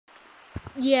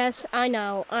Yes, I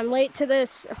know. I'm late to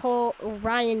this whole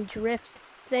Ryan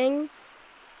Drifts thing.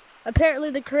 Apparently,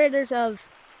 the creators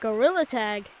of Gorilla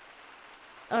Tag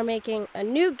are making a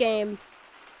new game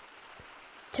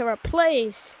to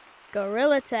replace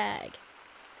Gorilla Tag.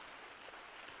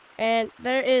 And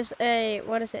there is a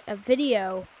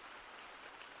video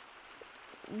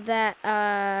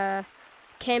that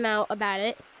came out about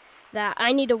it that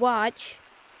I need to watch.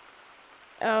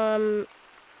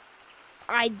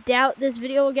 I doubt this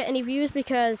video will get any views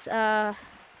because, yeah,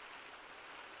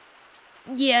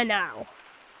 no.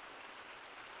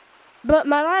 But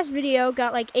my last video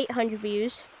got like 800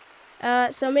 views.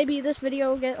 So maybe this video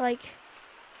will get like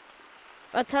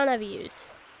a ton of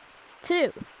views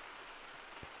too.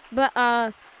 But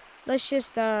let's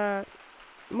just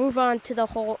move on to the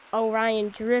whole Orion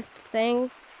Drift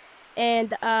thing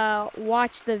and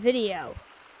watch the video.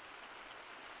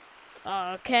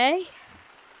 Okay.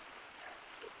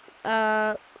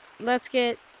 Let's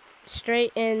get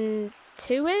straight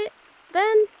into it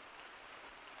then.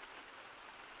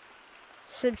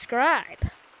 Subscribe.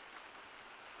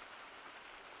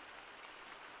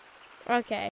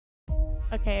 Okay.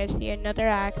 Okay, I see another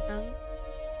item.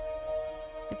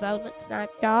 Development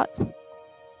snapshot.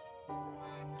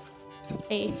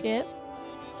 Spaceship.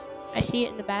 I see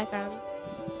it in the background.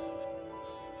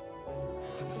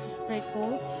 This is pretty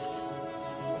cool.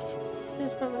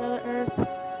 This is from another Earth.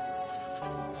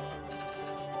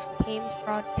 Teams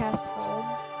broadcast home.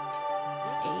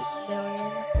 8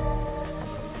 million.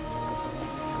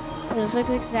 This looks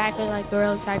exactly like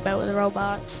Gorilla Tag but with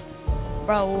robots.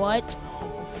 Bro, what?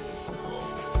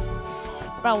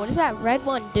 Bro, what is that red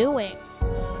one doing?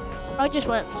 Bro just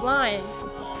went flying.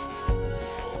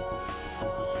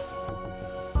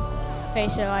 Okay,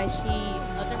 so I see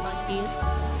other monkeys.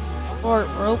 Or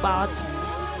robots.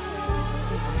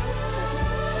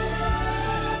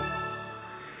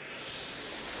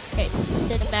 Okay,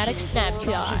 cinematic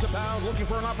snapshot. She's about looking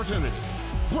for an opportunity.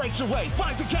 Breaks away,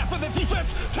 finds a gap in the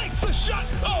defense, takes the shot.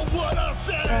 Oh, what a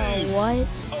save! What?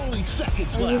 Only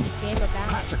seconds What is left. this game about?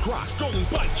 Pass across, goalie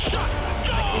bite, shot,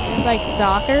 go! Is this like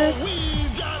soccer?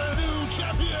 We've got a new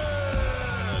champion!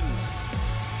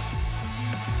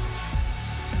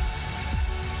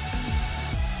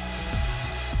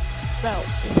 Bro,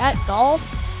 is that golf?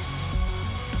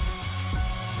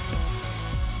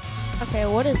 Okay,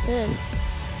 what is this?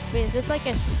 Wait, is this like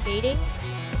a skating?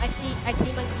 I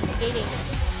see monkey skating.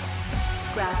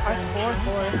 Scrap Parkour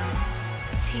course.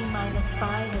 T-5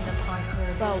 in the parkour.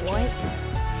 Bro, what?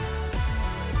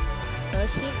 That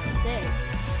seems sick.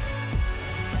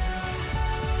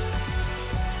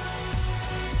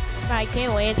 I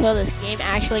can't wait until this game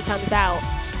actually comes out.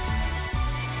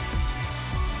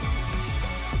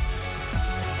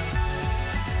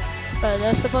 But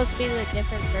they're supposed to be the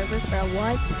different servers for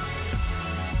what?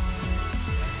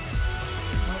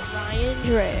 Ryan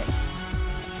Drift.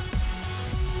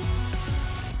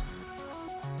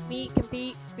 Meet,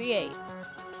 compete, create.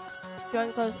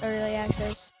 Join closed early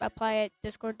access. Apply at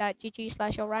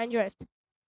discord.gg/OrionDrift.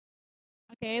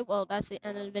 Okay, well, that's the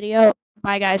end of the video.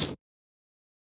 Bye, guys.